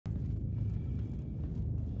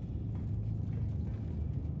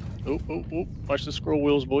Oh, oh, oh. Watch the scroll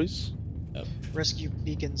wheels, boys. Yep. Rescue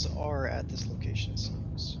beacons are at this location, it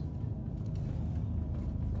seems.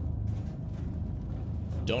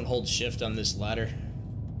 Don't hold shift on this ladder.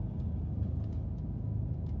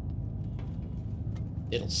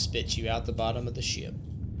 It'll spit you out the bottom of the ship.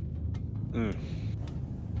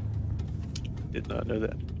 Did not know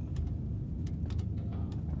that.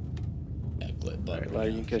 Yeah, glip bug. Alright, ladder,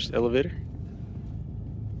 you can catch the elevator.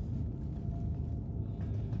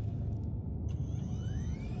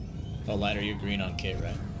 Oh, ladder, you're green on kit,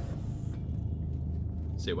 right?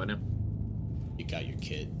 Say what now? You got your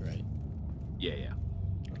kit, right? Yeah, yeah.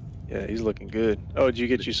 Yeah, he's looking good. Oh, did you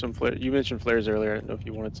get you some flare? You mentioned flares earlier. I didn't know if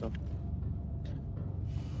you wanted some.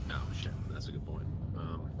 Oh shit, that's a good point.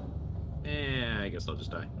 I guess I'll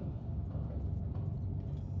just die.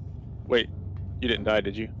 Wait, you didn't die,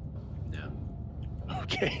 did you? No.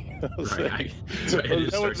 Okay. Right,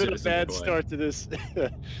 That would have been a bad start to this.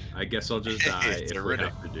 I guess I'll just die if we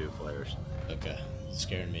have to do flares. Okay,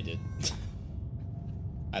 scaring me, dude.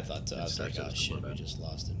 I thought I was like, oh shit, we just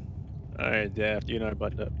lost him. Alright, Daft, you and I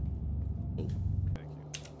buttoned up. Oh.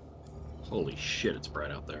 Holy shit, it's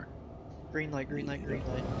bright out there. Green light, green light, green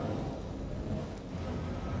light.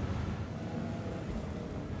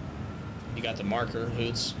 You got the marker,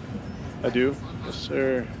 Hoots? I do. Yes,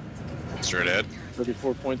 sir. Straight ahead.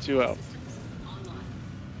 34.2 out.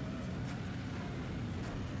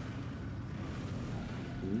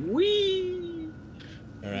 Whee!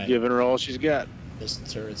 Alright. Giving her all she's got. This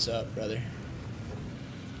turret's up, brother.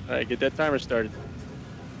 Alright, get that timer started.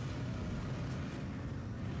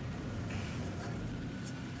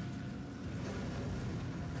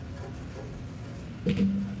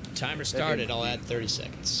 Timer started, I'll add 30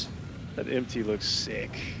 seconds. That MT looks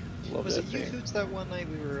sick. Love Was that it you, thing. Hoots, that one night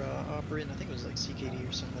we were operating? I think it was like CKD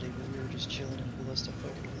or somebody, but we were just chilling in Ballista,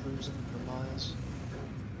 fucking cruising for miles.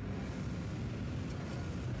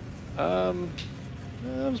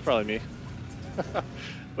 That was probably me.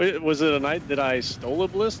 Wait, was it a night that I stole a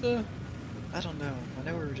ballista? I don't know. I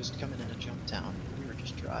know we were just coming into Jump Town. We were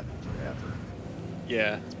just driving forever.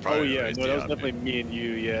 Yeah. Oh probably yeah, right no, that was down, definitely me and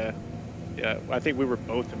you. Yeah, yeah. I think we were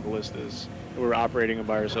both in ballistas. We were operating them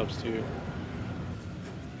by ourselves too.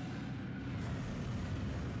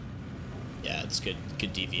 Yeah, it's good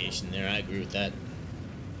deviation there. I agree with that.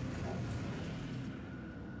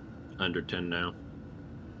 Under 10 now.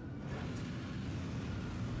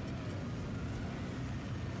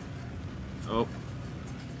 Oh.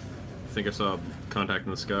 I think I saw contact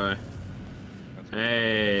in the sky.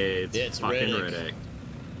 Hey, it's fucking Riddick.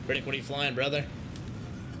 Riddick, what are you flying, brother?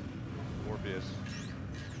 Morpheus.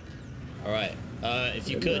 Alright. If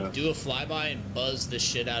you could, do a flyby and buzz the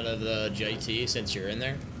shit out of the JT since you're in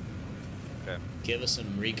there. Okay. Give us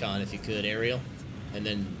some recon if you could, aerial. And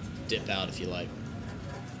then dip out if you like.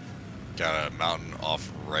 Got a mountain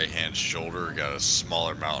off right hand shoulder. Got a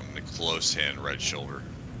smaller mountain close hand right shoulder.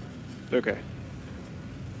 Okay.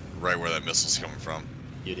 Right where that missile's coming from.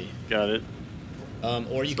 Beauty. Got it.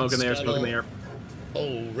 Or you Smoke in can the air, smoke in the air.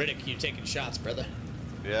 Oh, Riddick, you taking shots, brother.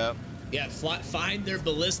 Yeah. Yeah, find their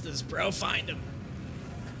ballistas, bro. Find them.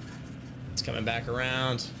 It's coming back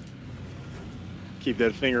around. Keep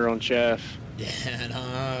that finger on chaff. Yeah,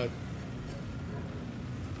 no.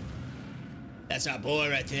 That's our boy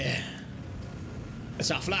right there.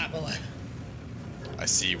 That's our fly boy. I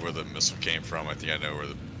see where the missile came from. I think I know where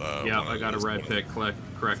the. Yeah, one I of got a those- red pick.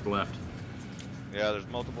 Correct left. Yeah, there's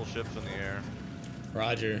multiple ships in the air.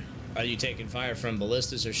 Roger. Are you taking fire from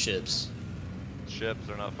ballistas or ships? Ships,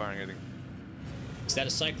 they're not firing anything. Is that a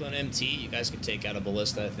Cyclone MT? You guys can take out a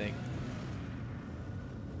ballista, I think.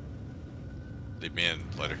 Leave me in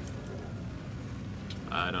later.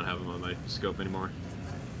 I don't have him on my scope anymore.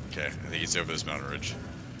 Okay, I think he's over this mountain ridge.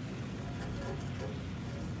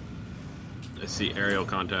 I see aerial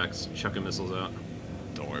contacts chucking missiles out.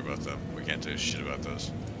 Don't worry about them. We can't do shit about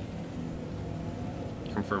those.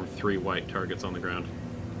 Confirmed 3 white targets on the ground.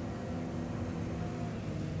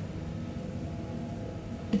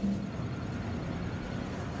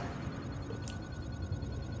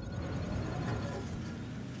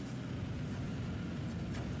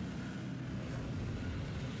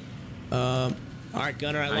 All right,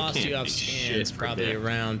 Gunner, I lost can't you off be scan. shit It's probably predict.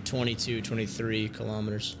 around 22, 23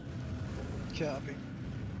 kilometers. Copy.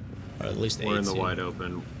 Or at least We're in the 82. wide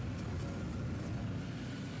open.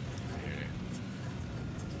 Okay.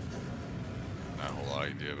 Not a whole lot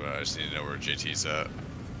you can do, but I just need to know where JT's at.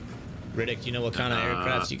 Riddick, you know what kind of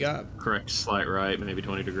aircraft you got? Correct, slight right, maybe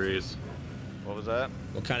 20 degrees. What was that?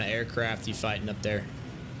 What kind of aircraft you fighting up there?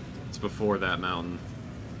 It's before that mountain.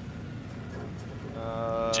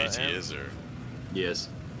 JT is or Yes.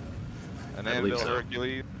 An I believe Anvil so.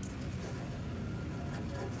 Hercules.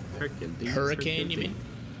 Hurricane, you mean?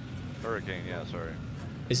 Hurricane, yeah, sorry.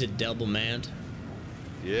 Is it double manned?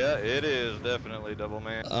 Yeah, it is definitely double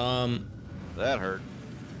man. That hurt.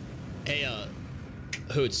 Hey,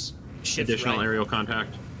 Hoots, shift Additional right. aerial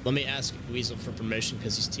contact. Let me ask Weasel for permission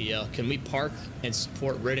because he's TL. Can we park and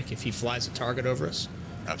support Riddick if he flies a target over us?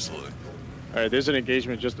 Absolutely. All right, there's an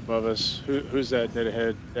engagement just above us. Who's that dead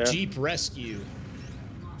ahead? Yeah. Jeep Rescue.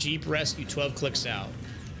 Jeep Rescue, 12 clicks out.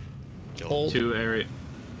 Kill. Hold. Two area.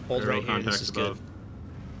 Hold aerial right here. This contacts is above. good.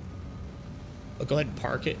 Oh, go ahead and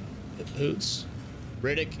park it, Hoots.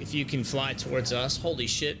 Riddick, if you can fly towards us. Holy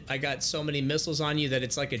shit, I got so many missiles on you that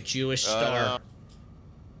it's like a Jewish star.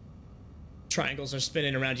 Triangles are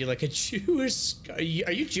spinning around you like a Jewish... Are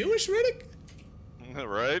you Jewish, Riddick?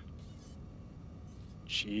 Right?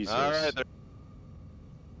 Jesus. All right.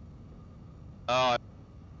 Oh,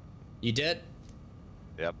 You dead?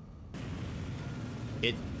 yep.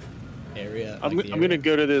 It... Area... I'm like the gonna area.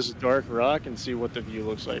 go to this dark rock and see what the view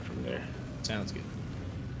looks like from there. Sounds good.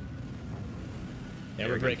 Yeah, Very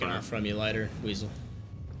we're good breaking fire. off from you, lighter, Weasel.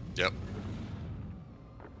 Yep.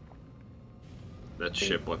 That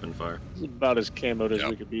ship weapon fire. It's about as camoed as Yep.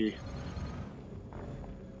 we could be.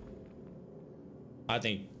 I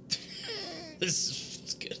think this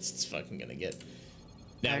is good. It's fucking gonna get.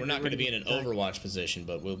 Now we're not Accurate gonna be in an attack. Overwatch position,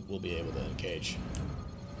 but we'll be able to engage.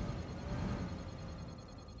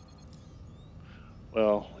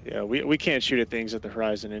 Well, yeah, we can't shoot at things at the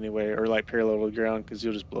horizon anyway, or like parallel to the ground, because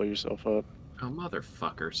you'll just blow yourself up. Oh,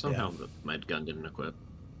 motherfucker. Somehow my gun didn't equip.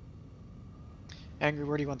 Angry,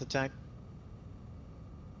 where do you want the tank?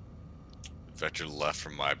 Vector left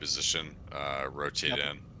from my position. Rotate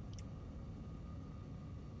in.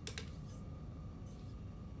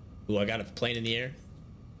 Ooh, I got a plane in the air.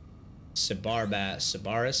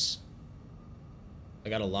 Sabaris. I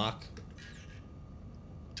got a lock.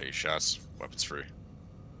 Take your shots. Weapons free.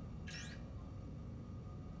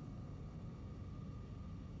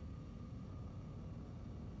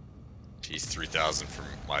 He's 3,000 from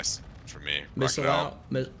me. Missile Rocket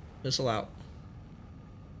out. Missile out.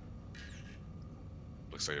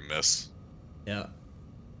 Looks like a miss. Yeah.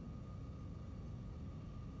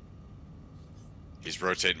 He's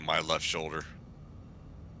rotating my left shoulder.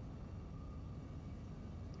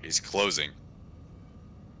 He's closing.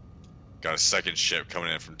 Got a second ship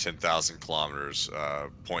coming in from 10,000 kilometers,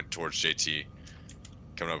 point towards JT.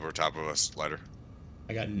 Coming up over top of us, lighter.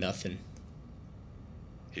 I got nothing.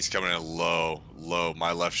 He's coming in low,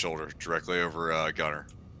 my left shoulder, directly over Gunner.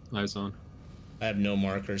 Eyes on. I have no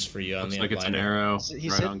markers for you on Looks the like it's an lighter. arrow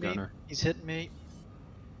He's right hitting on me. Gunner. He's hitting me.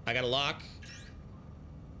 I got a lock.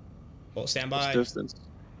 Oh, stand What's by. distance?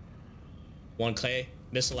 1K.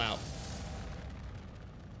 Missile out.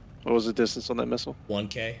 What was the distance on that missile?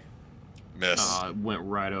 1K. Miss. It went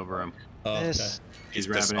right over him. Oh, okay. Miss. He's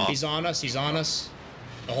grabbing pissing it. off. He's on us. He's on us.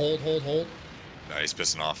 Hold. No, he's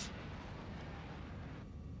pissing off.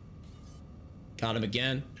 Got him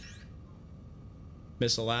again.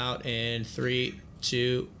 Missile out in 3,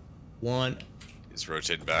 2, 1. He's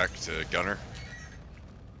rotating back to Gunner.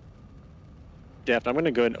 Daft, I'm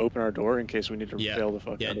gonna go ahead and open our door in case we need to Yeah. bail the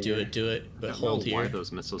fuck Yeah, out of do here. it. Do it. I But don't hold know why here.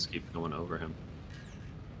 those missiles keep going over him.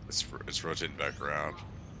 It's rotating back around.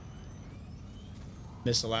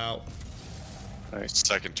 Missile out. Nice.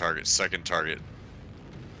 Second target.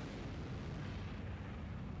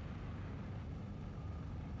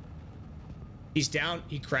 He's down.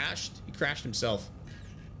 He crashed. He crashed himself.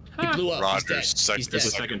 He blew up. Rogers, He's dead. He's dead.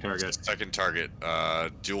 Second target. Second target.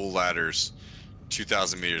 Dual ladders,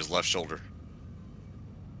 2,000 meters, left shoulder.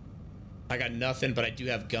 I got nothing, but I do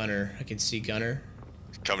have Gunner. I can see Gunner.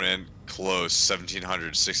 Coming in close, 1,700,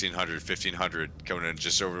 1,600, 1,500. Coming in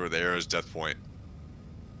just over the arrow's death point.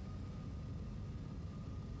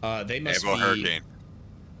 They must Ambo be. Hurricane.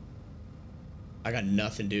 I got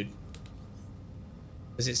nothing, dude.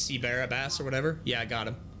 Is it Seabear Bass or whatever? Yeah, I got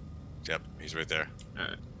him. Yep, he's right there.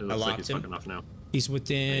 Alright. It looks like locked he's him. fucking off now. He's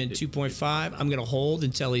within 2.5. I'm gonna hold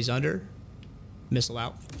until he's under. Missile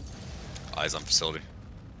out. Eyes on facility.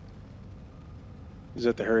 Is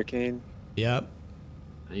that the hurricane? Yep.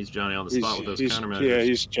 And he's Johnny on the spot with those countermeasures. Yeah,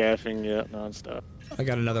 he's chaffing, yeah, nonstop. I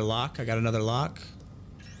got another lock.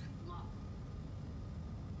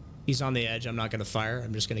 He's on the edge. I'm not gonna fire.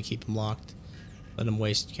 I'm just gonna keep him locked. Let him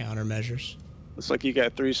waste countermeasures. Looks like you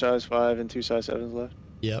got 3 size 5 and 2 size 7s left.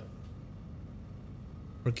 Yep.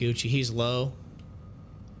 We're Gucci. He's low.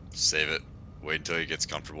 Save it. Wait until he gets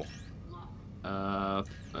comfortable.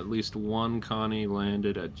 At least one Connie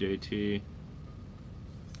landed at JT.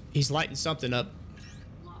 He's lighting something up.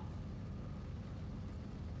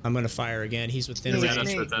 I'm gonna fire again. He's within Is Is that that us?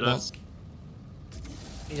 range. us? Is that Well, us?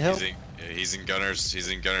 Need help? Yeah, he's in Gunner's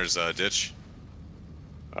ditch.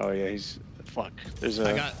 Oh yeah, he's fuck. There's a.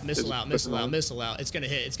 I got missile out, missile out, missile out. It's gonna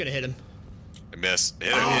hit him. I missed.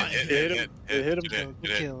 Hit him. Ah, hit him.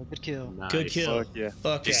 Good kill. Good kill. Nice. Good kill. Fuck yeah.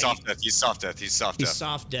 Fuck He's yeah. soft death. He's soft death. He's soft He's death.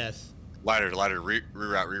 soft death. Lighter.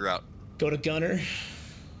 Reroute. Go to Gunner.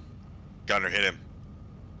 Gunner, hit him.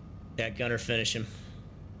 Yeah, Gunner, finish him.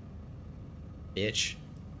 Bitch.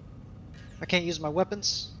 I can't use my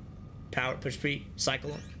weapons. Power, push P,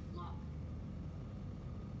 cycle.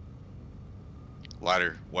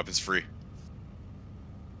 Lighter. Weapons free.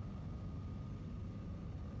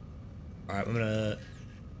 Alright, I'm gonna...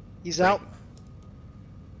 He's out.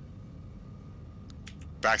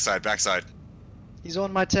 Backside. He's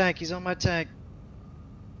on my tank. He's on my tank.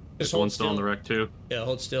 Just There's one hold still on the still. wreck too. Yeah,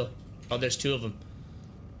 hold still. Oh, there's two of them.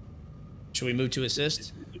 Should we move to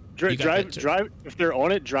assist? Drive. You got that If they're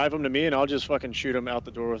on it, drive them to me, and I'll just fucking shoot them out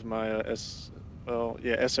the door with my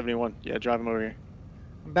S71. Yeah, drive them over here.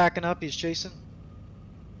 I'm backing up. He's chasing.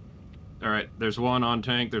 All right, there's one on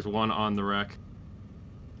tank. There's one on the wreck.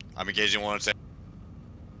 I'm engaging one on tank.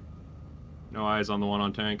 No eyes on the one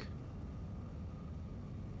on tank.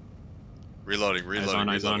 Reloading.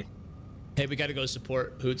 Eyes on. Hey, we gotta go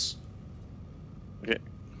support Hoots. Okay.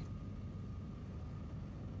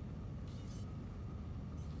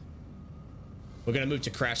 We're gonna move to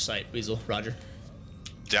crash site, Weasel. Roger.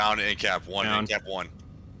 Down in cap one. Down. In cap one.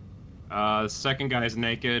 The second guy's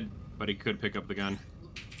naked, but he could pick up the gun.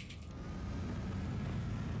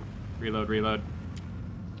 Reload.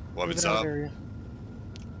 Weapons Moving out up. of area.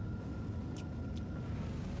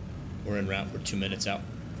 We're en route. We're 2 minutes out.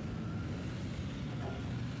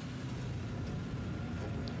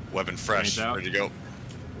 Weapon fresh. Grenades out. Ready to go.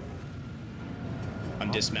 I'm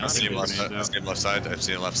I've dismounting. seen him left Hoots. side. I've seen him left side. I've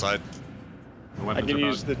seen him left side. The I weapons can are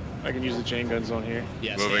use hot. the chain guns on here.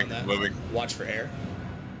 Yeah, stay on Moving. that. Moving. Watch for air.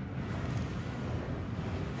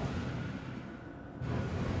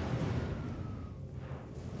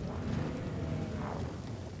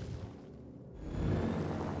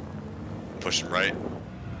 Pushing right.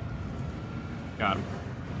 Got him.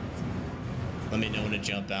 Let me know when to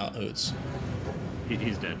jump out, Hoots.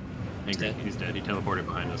 He's dead. dead? He's dead. He teleported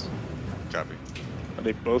behind us. Copy. Are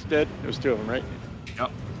they both dead? There was two of them, right?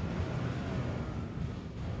 Yep.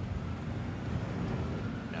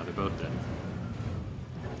 Now they're both dead.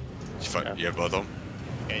 You have both of them.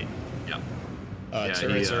 Okay. Yep.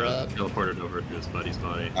 Turrets are up. Teleported over to his buddy's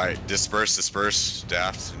body. All right. Disperse.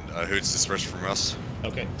 Daft and Hoots disperse from us.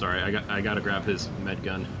 Okay. Sorry, I gotta grab his med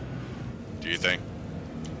gun. Do you think?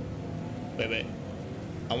 Wait.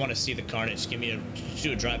 I want to see the carnage. Just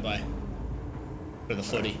do a drive-by. For the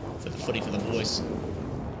footy. For the boys.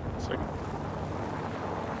 Second.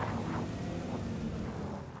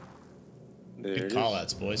 There Good it is.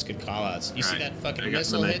 call-outs, boys. Good call-outs. You see Alright, that fucking I got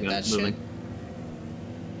missile the hit med gun that shit? moving.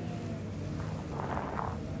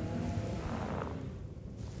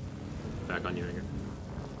 Back on you, Anger.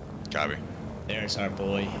 Copy. There's our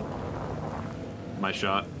boy. My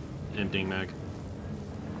shot. Emptying mag.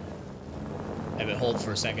 Have it hold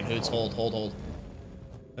for a second. Hoots, hold.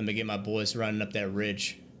 Let me get my boys running up that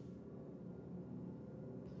ridge.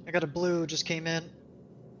 I got a blue. Just came in.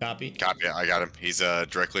 Copy. Copy. I got him. He's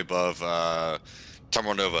directly above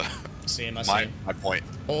Terminal Nova. See him, I see him. My point.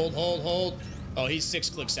 Hold. Oh, he's 6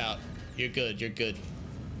 clicks out. You're good.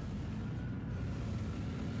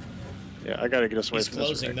 Yeah, I gotta get us away He's from this.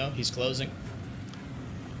 closing, right? though. He's closing.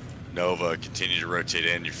 Nova, continue to rotate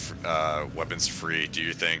in. Your weapons free. Do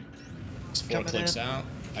your thing. He's 4 Coming clicks in. out.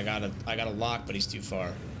 I got a lock, but he's too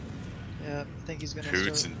far. Yeah, I think he's gonna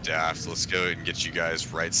Hoots start. and Daft, let's go and get you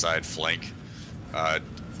guys right side flank.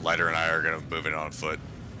 Lighter and I are gonna move in on foot.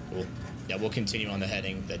 Cool. Yeah, we'll continue on the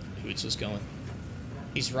heading that Hoots was going.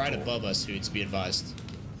 He's right above us, Hoots, be advised.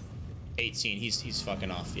 18, he's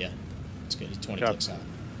fucking off, yeah. It's good, he's 20 Yep. clicks out.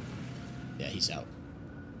 Yeah, he's out.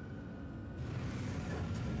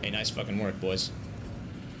 Hey, nice fucking work, boys.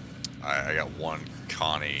 I got one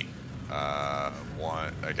Connie. I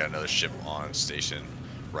got another ship on station,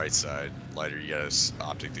 right side. Lighter, you got this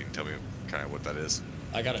optic thing. Tell me kind of what that is.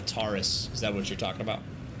 I got a Taurus. Is that what you're talking about?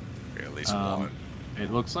 Okay, at least one.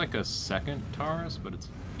 It looks like a second Taurus, but it's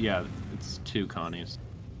 2 Connies.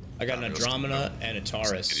 I got an Andromeda and a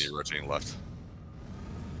Taurus. Continue rotating left.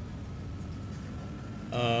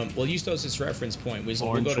 We'll use those as reference point. We'll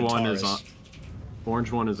Orange go to one Taurus. is on.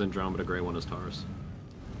 Orange one is Andromeda. Gray one is Taurus.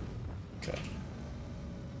 Okay.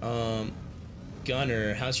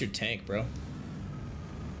 Gunner, how's your tank, bro?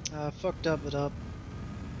 Fucked up it up.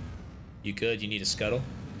 You good? You need a scuttle?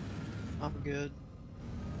 I'm good.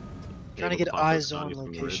 Yeah, Trying to we'll get pop those eyes on Connies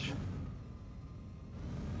from the location.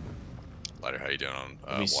 ridge. Lighter, how you doing on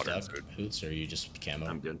Are we water and stuck, food? Hoots, or are you just camo?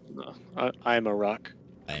 I'm good. No, I am a rock.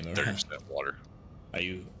 I am a 30% rock. water. Are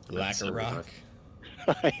you like a 75. rock?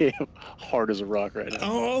 I am hard as a rock right now.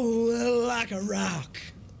 Oh, like a rock.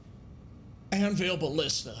 Anvil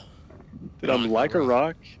ballista. Dude, I'm like a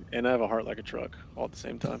rock, and I have a heart like a truck all at the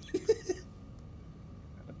same time.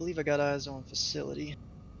 I believe I got eyes on facility.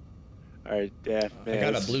 All right, Daff, I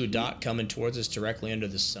got a blue dot coming towards us directly under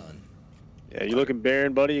the sun. Yeah, you looking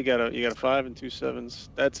barren, buddy? You got a 5 and 2 7s.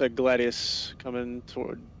 That's a Gladius coming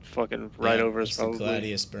toward fucking right Yeah, over us that's probably. the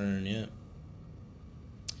Gladius burn, yeah.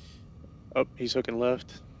 Oh, he's hooking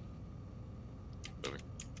left. Moving.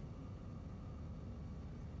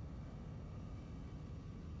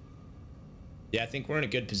 Yeah, I think we're in a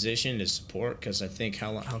good position to support because I think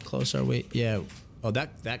how close are we? Yeah. Oh,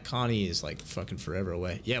 that Connie is like fucking forever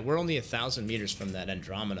away. Yeah, we're only 1,000 meters from that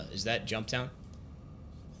Andromeda. Is that Jump Town?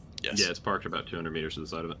 Yes. Yeah, it's parked about 200 meters to the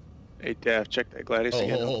side of it. Hey, Daff, check that Gladius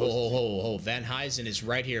again. How close- Van Huysen is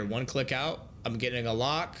right here. One click out. I'm getting a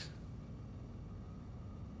lock.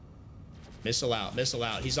 Missile out. Missile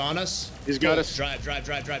out. He's on us. He's got us. Drive. Drive.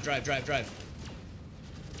 No,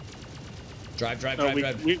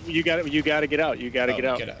 you got to get out. You got to get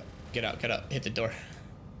out. Get out. Hit the door.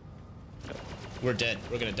 We're dead.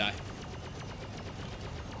 We're gonna die.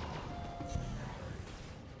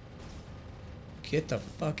 Get the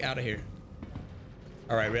fuck out of here.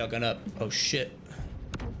 All right, railgun up. Oh shit.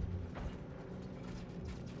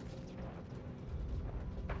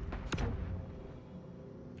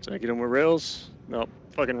 Should I get him with rails? No,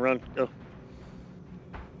 fucking run. Go.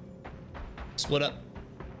 Split up.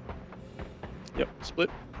 Yep, split.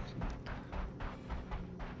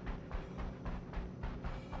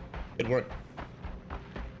 Good work.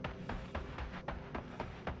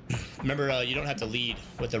 Remember, you don't have to lead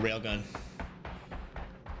with the railgun.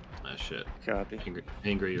 Ah, shit. Copy.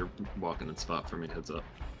 Angry, you're walking in spot for me. Heads up.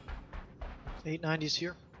 890's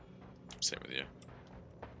here. Same with you.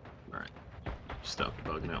 All right. Stop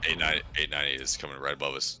bugging out. 890 is coming right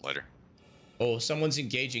above us. Lighter. Oh, someone's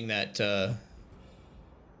engaging that.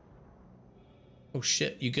 Oh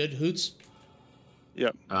shit! You good, Hoots?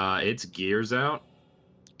 Yep. It's gears out.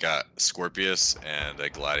 Got Scorpius and a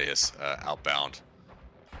Gladius outbound.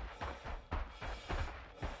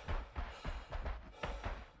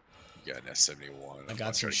 You got an S71. I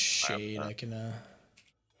got some shade. I can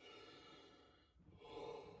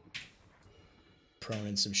prone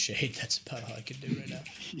in some shade. That's about all I can do right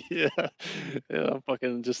now. Yeah, I'm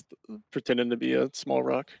fucking just pretending to be a small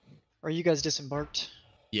rock. Are you guys disembarked?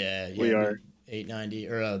 Yeah, We are. 890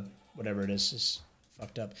 or whatever it is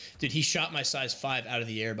fucked up. Dude, he shot my size 5 out of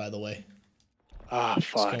the air. By the way, Ah,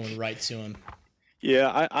 fuck. it's going right to him.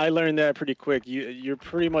 Yeah, I learned that pretty quick. You're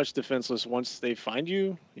pretty much defenseless once they find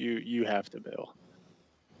you. You have to bail.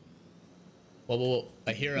 Whoa.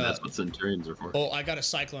 I hear And that's what Centurions are for. Oh, I got a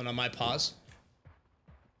cyclone on my pause.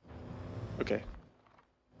 Okay.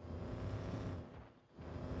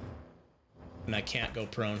 And I can't go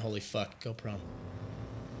prone. Holy fuck. Go prone.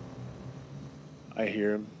 I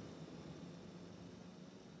hear him.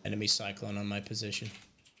 Enemy cyclone on my position.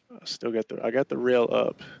 I got the rail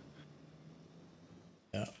up.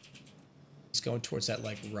 Yeah. He's going towards that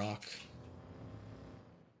like rock.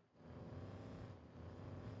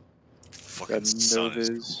 Fucking sun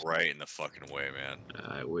is right in the fucking way, man.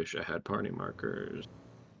 I wish I had party markers.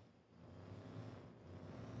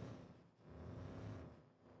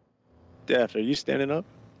 Daph, are you standing up?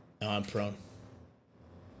 No, I'm prone.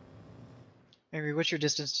 Henry, what's your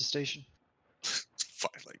distance to station?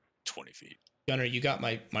 Like 20 feet. Gunner, you got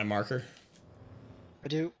my marker? I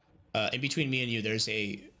do. In between me and you, there's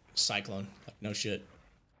a cyclone. Like, no shit.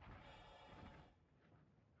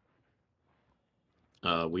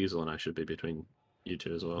 Weasel and I should be between you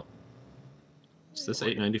two as well. Is this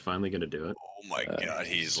 890 finally gonna do it? Oh my god,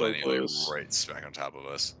 he's so landing close. like right smack on top of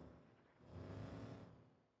us.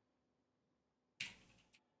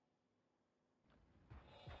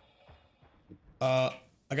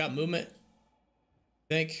 I got movement.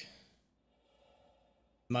 I think.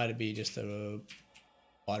 Might be just a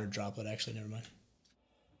water droplet, actually. Never mind.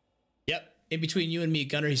 Yep. In between you and me,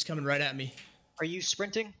 Gunner, he's coming right at me. Are you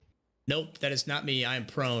sprinting? Nope, that is not me. I am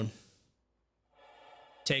prone.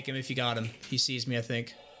 Take him if you got him. He sees me, I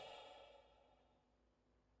think.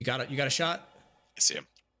 You got it. You got a shot? I see him.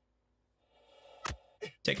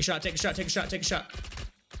 Take a shot.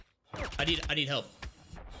 I need help.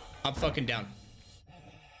 I'm fucking down.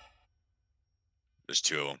 There's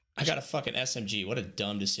two of them. I got a fucking SMG. What a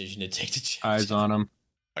dumb decision to take to change. Eyes on him.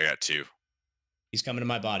 I got two. He's coming to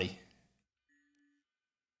my body.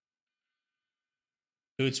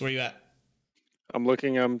 Boots, where you at? I'm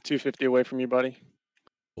looking. I'm 250 away from you, buddy.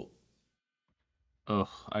 Oh,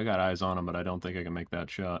 I got eyes on him, but I don't think I can make that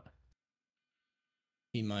shot.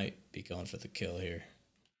 He might be going for the kill here.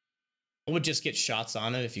 I would just get shots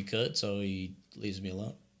on him if you could, so he leaves me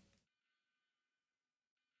alone.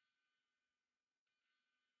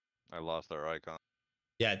 I lost our icon.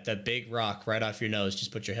 Yeah, that big rock right off your nose.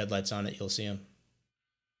 Just put your headlights on it. You'll see him.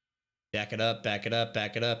 Back it up, back it up,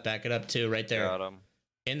 back it up, back it up too, right there. Got him.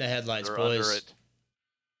 In the headlights, They're boys. under it.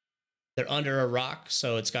 They're under a rock,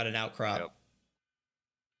 so it's got an outcrop. Yep.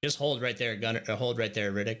 Just hold right there, Gunner. Or hold right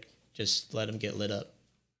there, Riddick. Just let them get lit up.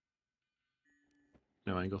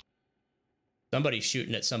 No angle. Somebody's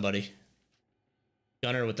shooting at somebody.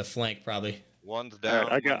 Gunner with the flank, probably. One's All down.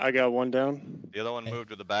 right, I got one down. The other one moved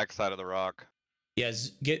to the back side of the rock. Yes,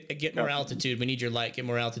 get more altitude. We need your light. Get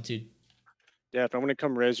more altitude. Yeah, if I'm gonna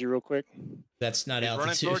come res you real quick. That's not He's running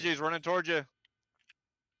altitude. towards you. He's running towards you.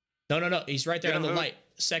 No. He's right there Get in the him, light.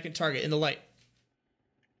 Second target in the light.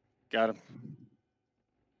 Got him.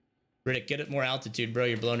 Riddick, get it more altitude, bro.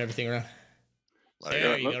 You're blowing everything around. Let it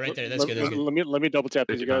There go. you go, right there. That's good. That's good. Let me double tap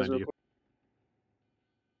these Take guys behind real you.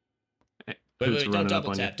 quick. Who's Wait, don't running up double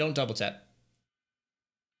on you? tap. Don't double tap.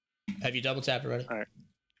 Have you double tapped already? All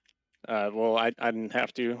right. Well, I didn't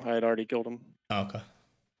have to. I had already killed him. Oh, okay.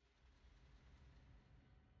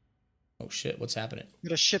 Oh shit, what's happening?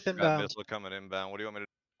 Got a ship Got inbound. missile coming inbound. What do you want me to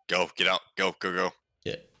Go, get out. Go, go, go.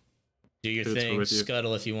 Yeah. Do your Boots, we're thing. with you.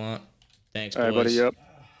 Scuttle if you want. Thanks, All right, boys. buddy. Yep.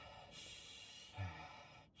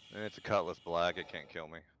 do? It's a Cutlass Black. It can't kill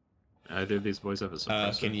me. Either of these boys have a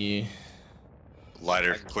suppressor. Can you...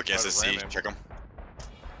 Lighter, I can quick try to ram SSC, him. check them.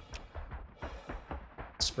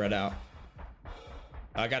 spread out?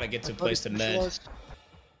 I gotta get to a place to med. Visualize.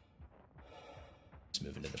 Just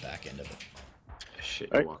moving to the back end of it.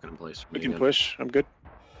 Shit, Alright, you're walking in place. We can push. I'm good.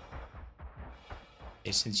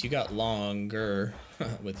 Hey, since you got longer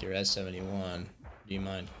with your S71, do you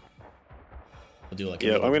mind? We'll do like a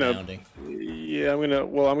Yeah, little I'm gonna- bounding. Yeah, I'm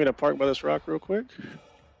gonna park by this rock real quick.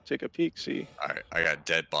 Take a peek. See. All right, I got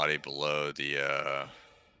dead body below the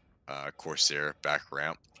Corsair back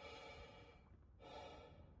ramp.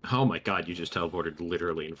 Oh my god, you just teleported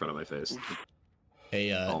literally in front of my face.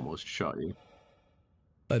 Hey, Almost shot you.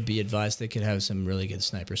 I'd be advised they could have some really good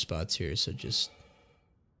sniper spots here, so just...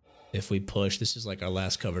 If we push, this is like our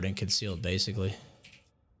last covered and concealed, basically.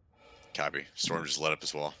 Copy. Storm just let up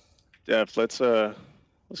as well. Def, let's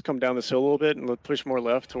come down this hill a little bit and let's push more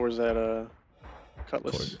left towards that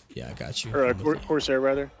Cutlass Yeah, I got you. or I'm with you. Corsair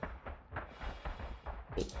rather.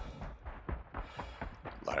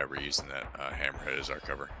 Lighter, we're using that hammerhead as our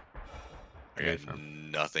cover. I Okay, got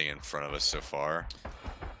fine. nothing in front of us so far.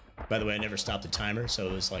 By the way, I never stopped the timer, so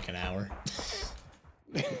it was like an hour.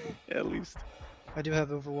 At least. I do have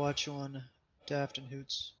Overwatch on Daft and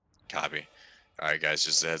Hoots. Copy. All right, guys.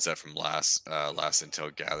 Just a heads up from last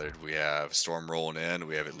intel gathered. We have storm rolling in.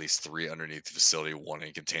 We have at least 3 underneath the facility, 1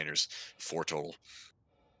 in containers, 4 total.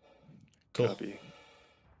 Cool. Copy.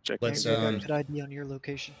 Check. Let's, I got a good ID on your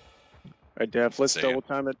location. All right, Def. Let's Same. double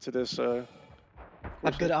time it to this.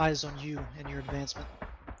 I've got eyes on you and your advancement.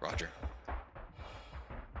 Roger.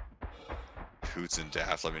 Hoots and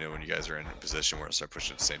Daft, let me know when you guys are in a position where to start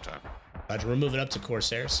pushing at the same time. We're moving up to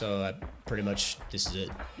Corsair, so I pretty much this is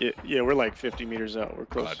it. Yeah, we're like 50 meters out. We're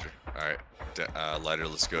close. Roger. All right, Lighter,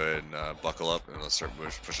 let's go ahead and buckle up and let's start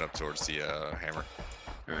pushing up towards the hammer.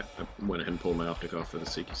 Alright, I went ahead and pulled my optic off for the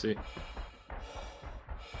CQC. All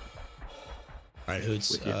right,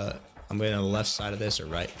 Hoots. With you. I'm going on the left side of this or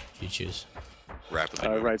right. You choose. Rapidly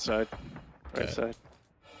moving. Right side. Right Okay. side.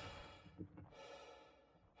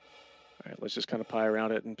 All right, let's just kind of pie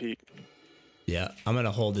around it and peek. Yeah, I'm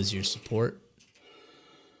gonna hold as your support.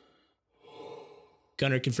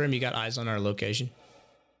 Gunner, confirm you got eyes on our location.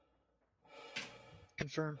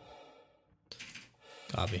 Confirm.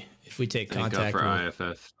 Copy. If we take Thank God contact, for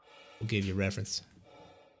we'll IFF. give you reference.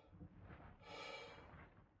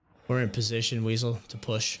 We're in position, Weasel, to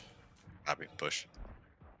push. Copy. Push.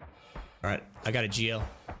 All right, I got a GL.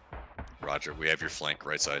 Roger. We have your flank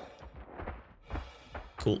right side.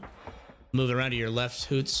 Cool. Moving around to your left,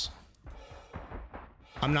 Hoots.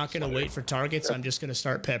 I'm not gonna wait for targets. I'm just gonna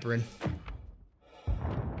start peppering.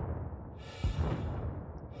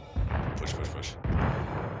 Push, push, push.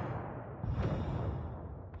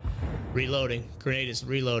 Reloading. Grenade is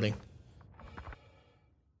reloading.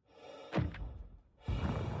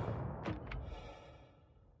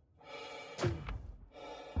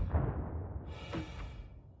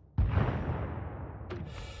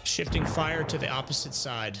 Shifting fire to the opposite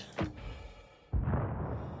side.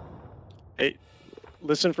 Hey,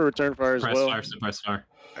 listen for return fire as Press well. fire, suppress fire.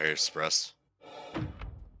 I hear express.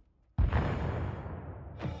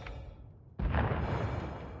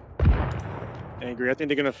 Angry. I think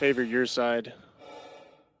they're gonna favor your side.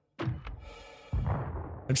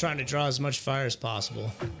 I'm trying to draw as much fire as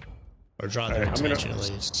possible. Or draw their Alright, I'm gonna- attention at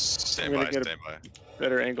least. Stand I'm by, gonna get stand by.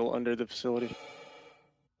 Better angle under the facility.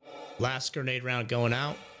 Last grenade round going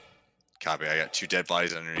out. Copy. I got 2 dead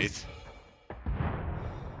bodies underneath.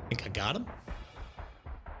 I think I got him.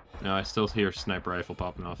 No, I still hear sniper rifle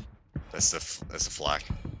popping off. That's the flak.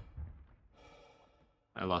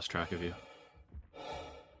 I lost track of you.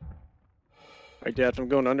 Alright, Dad, I'm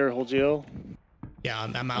going under. Hold GL. Yeah,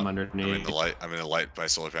 I'm out. I'm underneath. I'm in the light. I'm in the light by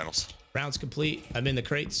solar panels. Round's complete. I'm in the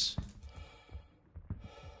crates.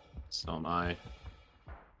 So am I.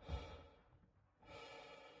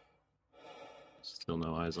 Still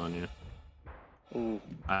no eyes on you. Ooh.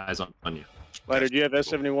 Eyes on you. Lighter, do you have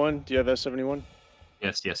S71? Do you have S71?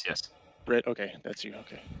 Yes, yes, yes. Red. Okay, that's you.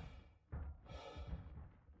 Okay.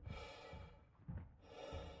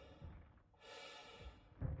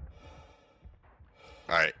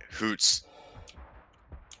 All right, Hoots.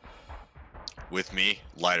 With me,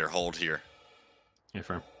 Lighter, hold here. Yeah,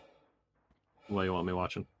 firm. What do you want me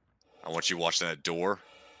watching? I want you watching that door.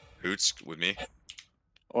 Hoots, with me.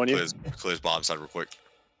 On you. Clear his bottom side real quick.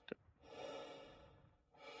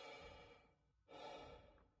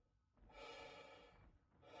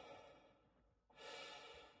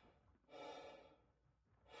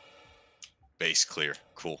 Base clear.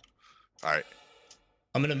 Cool. All right.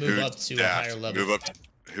 I'm gonna move up Hoots, to Daft, a higher level. Move up.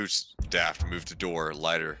 Hoots, Daft, move to door.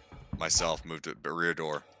 Lighter, myself, move to the rear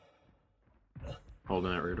door.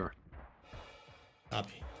 Holding that rear door.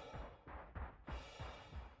 Copy.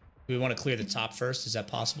 Do we want to clear the top first? Is that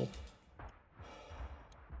possible?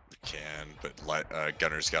 We can, but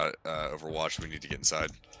Gunner's got Overwatch. We need to get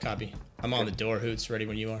inside. Copy. I'm on the door, Hoots. Ready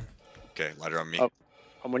when you are. Okay, Lighter on me. Oh.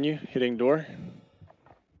 I'm on you. Hitting door.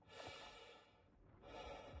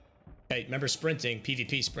 Hey, remember sprinting?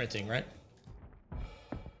 PvP sprinting, right?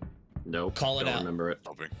 Nope. Call it don't out. remember it.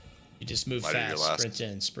 Helping. You just move Lighter, you're fast. last. Sprint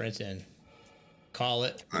in. Sprint in. Call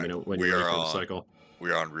it. All Let me right, know when we you're are ready for the on. cycle.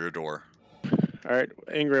 We are on rear door. All right,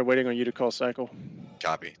 Angry. I'm waiting on you to call cycle.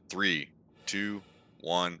 Copy. 3, 2,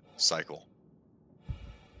 1. Cycle.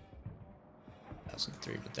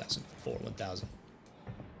 1003, 1004, 1000.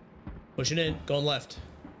 Pushing in. Going left.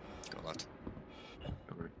 Go left.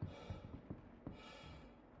 Over.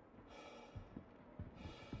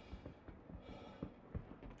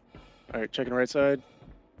 All right, checking right side.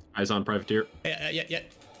 Eyes on privateer. Yeah.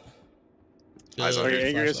 Eyes on Okay, Good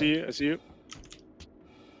Angry. I flashlight. see you. I see you.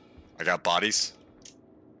 I got bodies.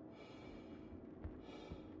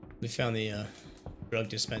 We found the drug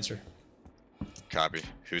dispenser. Copy.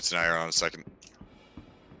 Hoots and I are on a second.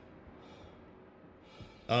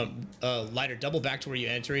 Lighter, double back to where you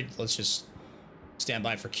entered. Let's just stand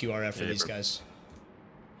by for QRF for Yeah, these perfect. guys.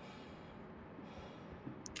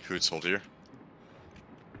 Hoots, hold here.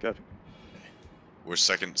 Copy. Where's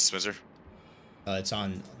second dispenser? It's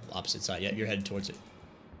on opposite side. Yeah, you're heading towards it.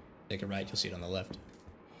 Take a right. You'll see it on the left.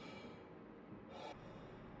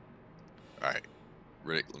 All right.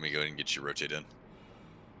 Riddick, let me go ahead and get you rotate in.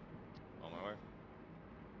 On my way.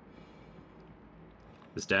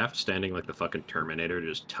 Is Daft standing like the fucking Terminator,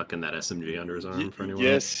 just tucking that SMG under his arm for anyone?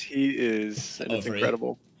 Yes, he is, and it's Over it.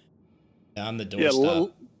 incredible. Yeah, I'm the Yeah,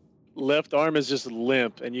 doorstop. left arm is just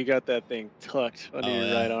limp, and you got that thing tucked under Oh, your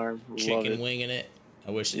yeah. right arm. Love Chicken it. winging it. I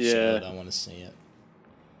wish it Yeah. showed. I want to see it.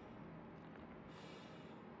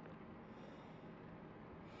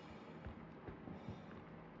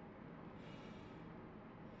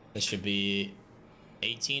 This should be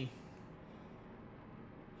 18.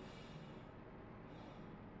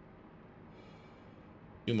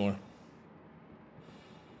 Two more.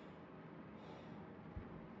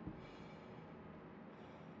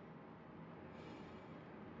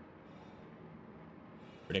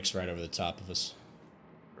 Riddick's right over the top of us.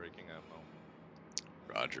 Breaking ammo.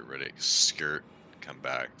 Roger, Riddick. Skirt, come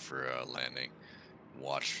back for landing.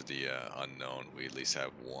 Watch for the unknown. We at least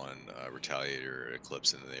have one retaliator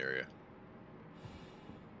eclipse into the area.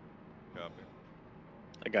 Copy.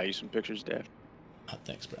 I got you some pictures, Dad. Oh,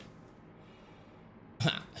 thanks, bro.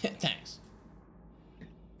 Thanks.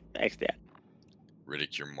 Thanks, Dad.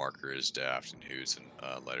 Riddick, your marker is Daft, and Hoots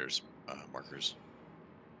and Letters markers.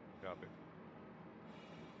 Copy.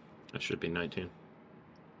 That should be 19.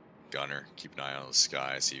 Gunner, keep an eye on the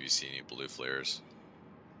sky. See if you see any blue flares.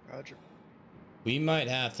 Roger. We might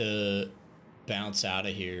have to bounce out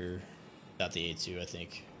of here without the A2, I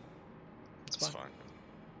think. That's That's fine.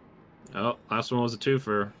 fine. Oh, last one was a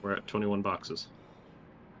twofer. We're at 21 boxes.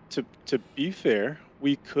 To be fair,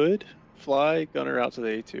 we could fly Gunner out to the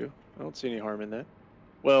A2. I don't see any harm in that.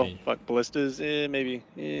 Well, Hey. fuck ballistas, maybe.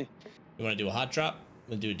 You want to do a hot drop?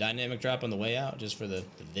 We'll do a dynamic drop on the way out just for the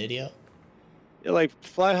video. Yeah, like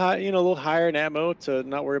fly high, you know, a little higher in ammo to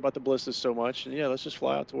not worry about the ballistas so much. And yeah, let's just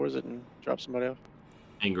fly out towards it and drop somebody off.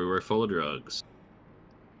 Angry, we're full of drugs.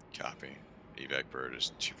 Copy. Evac bird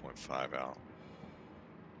is 2.5 out.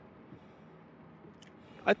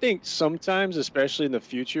 I think sometimes, especially in the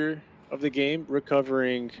future of the game,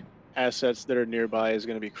 recovering assets that are nearby is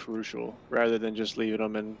going to be crucial rather than just leaving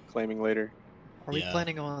them and claiming later. Are we Yeah.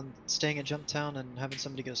 planning on staying at Jump Town and having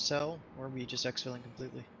somebody go sell, or are we just exfilling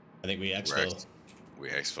completely? I think we We're exfil. We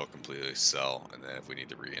exfil completely, sell, and then if we need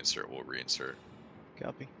to reinsert, we'll reinsert.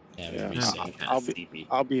 Copy. Yeah, we Yeah. can reset.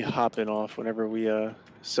 I'll be hopping off whenever we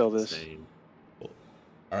sell this. Same. Cool.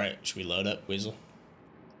 All right, should we load up, Weasel?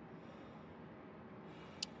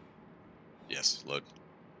 Yes, load.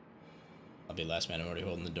 I'll be last man. I'm already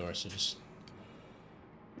holding the door, so just.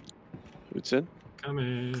 Who's in?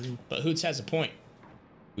 Coming. But Hoots has a point.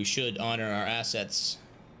 We should honor our assets.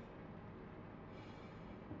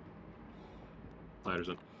 Ladders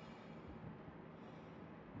in.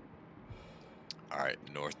 All right,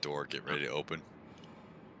 north door, get ready to open.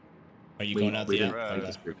 Are you going out the did- out?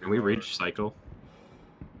 Okay. Can we reach cycle?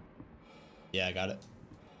 Yeah, I got it.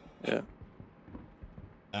 Yeah.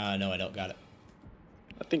 No, I don't got it.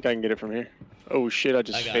 I think I can get it from here. Oh shit, I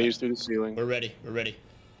just I got phased it. through the ceiling. We're ready. We're ready.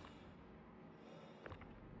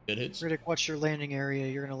 Good Hoots. Riddick, watch your landing area.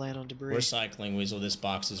 You're gonna land on debris. We're cycling, Weasel. This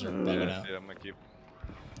boxes are bugging out. Yeah, I'm gonna keep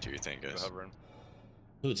Do your thing, guys. hovering.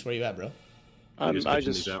 Hoots, where you at, bro? I pitching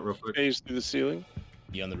just these out real quick. phased through the ceiling.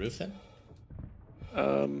 You on the roof then?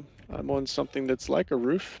 I'm on something that's like a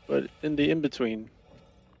roof, but in the in-between.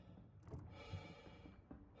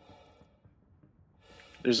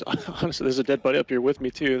 There's honestly, there's a dead body up here with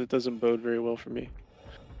me too. That doesn't bode very well for me.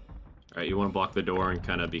 All right, you want to block the door and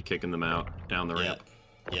kind of be kicking them out down the ramp.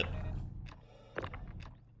 Yep.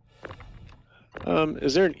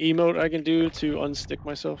 Is there an emote I can do to unstick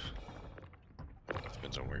myself?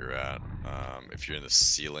 Depends on where you're at. If you're in the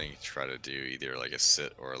ceiling, try to do either like a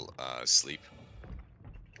sit or a sleep.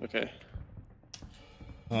 Okay.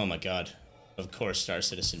 Oh my god. Of course, Star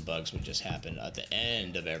Citizen bugs would just happen at the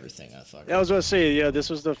end of everything. I fucking. Yeah, I was gonna say, yeah, this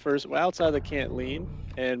was the first. Well, outside the can't lean,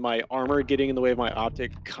 and my armor getting in the way of my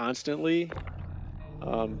optic constantly.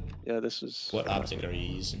 Yeah, this is What optic are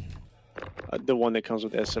you using? the one that comes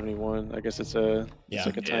with the S71. I guess it's a Yeah. it's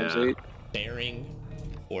like a times Yeah. 8. Bearing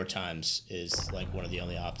 4 times is like one of the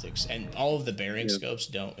only optics, and all of the bearing Yeah. scopes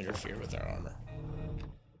don't interfere with our armor.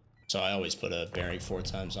 So I always put a bearing 4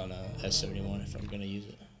 times on a S71 if I'm gonna use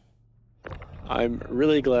it. I'm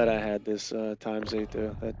really glad I had this times 8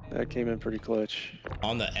 though. That came in pretty clutch.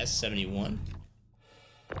 On the S71.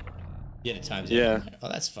 You had a times 8 Yeah. on there? Oh,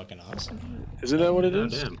 that's fucking awesome. Isn't that what it Oh,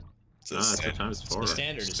 is? damn. It's a It's a standard- times 4. The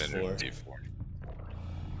standard is 4. D4.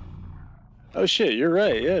 Oh shit, you're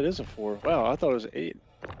right. Yeah, it is a 4. Wow, I thought it was 8.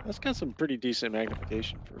 That's got some pretty decent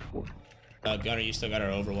magnification for a 4. Gunner, you still got our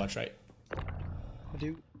Overwatch, right? I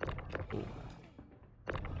do. Cool.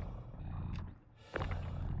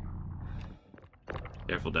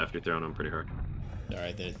 Careful, Daft, you're throwing them pretty hard.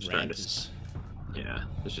 Alright, the Starting ramp to is... Yeah,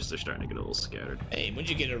 it's just they're starting to get a little scattered. Hey, when'd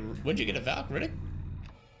you get a Valk, Riddick?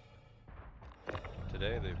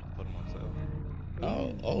 Today they put them on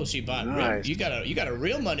sale. Oh, so you bought real, Nice. you got a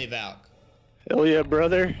real money Valk. Hell yeah,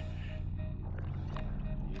 brother.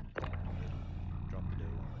 Drop the day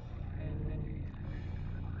one.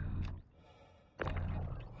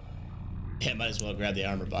 Yeah, might as well grab the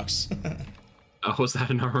armor box. Oh, was that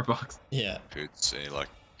an armor box? Yeah. Poots, any luck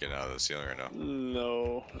getting out of the ceiling right now?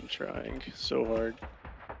 No, I'm trying so hard.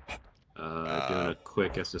 Doing a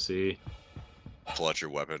quick SSE. Pull out your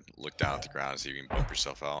weapon, look down at the ground, see if you can bump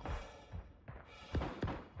yourself out.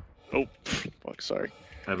 Oh, fuck, sorry.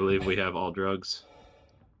 I believe we have all drugs.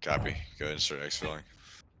 Copy. Go ahead and start exfilling.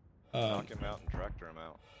 Knock him out and tractor him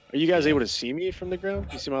out. Are you guys Yeah. able to see me from the ground?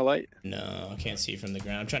 You see my light? No, I can't see from the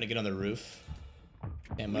ground. I'm trying to get on the roof.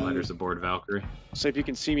 Ladders aboard Valkyrie. So if you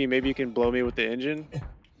can see me, maybe you can blow me with the engine.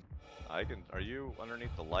 I can. Are you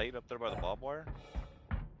underneath the light up there by the barbed wire?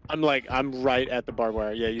 I'm right at the barbed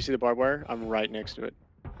wire. Yeah, you see the barbed wire? I'm right next to it.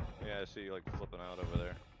 Yeah, I see you like flipping out over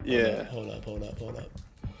there. Yeah. Hold up.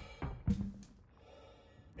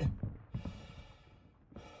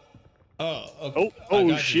 Oh, okay. I Oh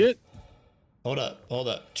got you. shit. Hold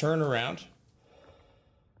up. Turn around.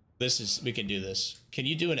 We can do this. Can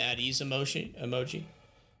you do an at ease emoji?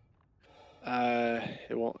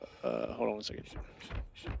 It won't. Hold on one second.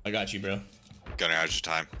 I got you, bro. Gunner, how's your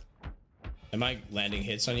time? Am I landing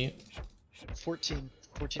hits on you? 14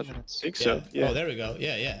 minutes. I think so. Yeah. Oh, there we go.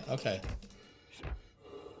 Yeah. Okay.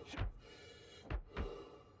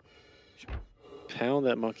 Pound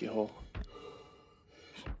that monkey hole.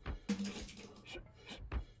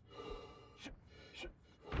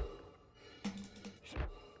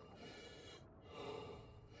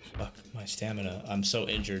 stamina. I'm so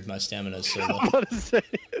injured. My stamina is so I'm low. about to say.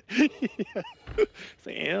 Yeah. It's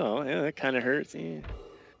like, yeah, that kind of hurts. Yeah.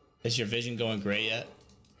 Is your vision going gray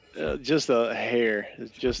yet? Just a hair.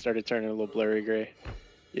 It just started turning a little blurry gray.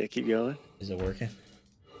 Yeah, keep going. Is it working?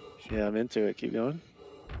 Yeah, I'm into it. Keep going.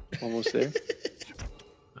 Almost there.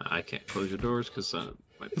 I can't close your doors because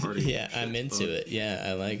my party. Yeah, I'm into it. Yeah,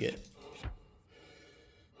 I like it.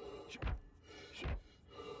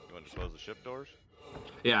 You want to close the ship doors?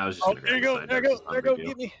 Yeah, I was just. Oh, gonna there you grab go. the side There you doors, go. it's not There a you go. big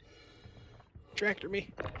Get deal. me. Tractor me.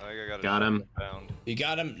 I think I got, Got him. Found. You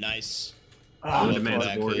got him. Nice. Oh, One Welcome demand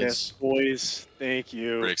back, support. Hoods. yes, boys. Thank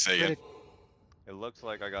you. Rick, say again. It looks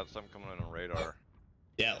like I got some coming in on radar.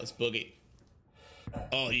 Yeah, let's boogie.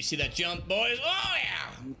 Oh, you see that jump, boys? Oh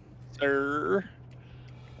yeah. Sir.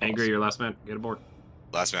 Angry, your last man. Get aboard.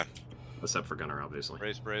 Last man. Except for Gunner, obviously.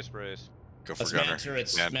 Brace, brace, brace. Go for Let's Gunner. man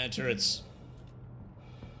turrets. Man. Man turrets.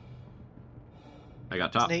 I got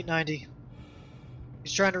It's top. an 890.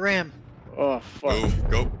 He's trying to ram. Oh, fuck. Move.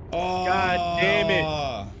 Go. Oh. God damn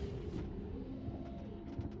it.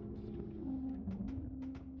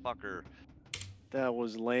 Fucker. That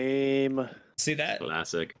was lame. See that?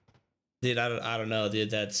 Classic. Dude, I don't know, dude.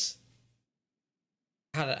 That's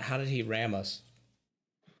how did he ram us?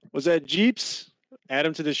 Was that Jeeps? Add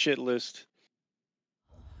him to the shit list.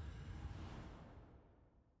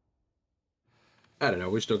 I don't know.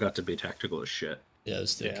 We still got to be tactical as shit. Yeah, it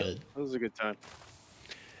was still good. That was a good time.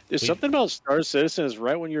 There's something about Star Citizen is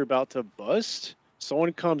right when you're about to bust,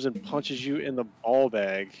 someone comes and punches you in the ball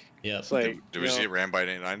bag. Yeah, It's like, Did we see it ran by an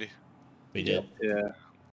 890? we did. yeah.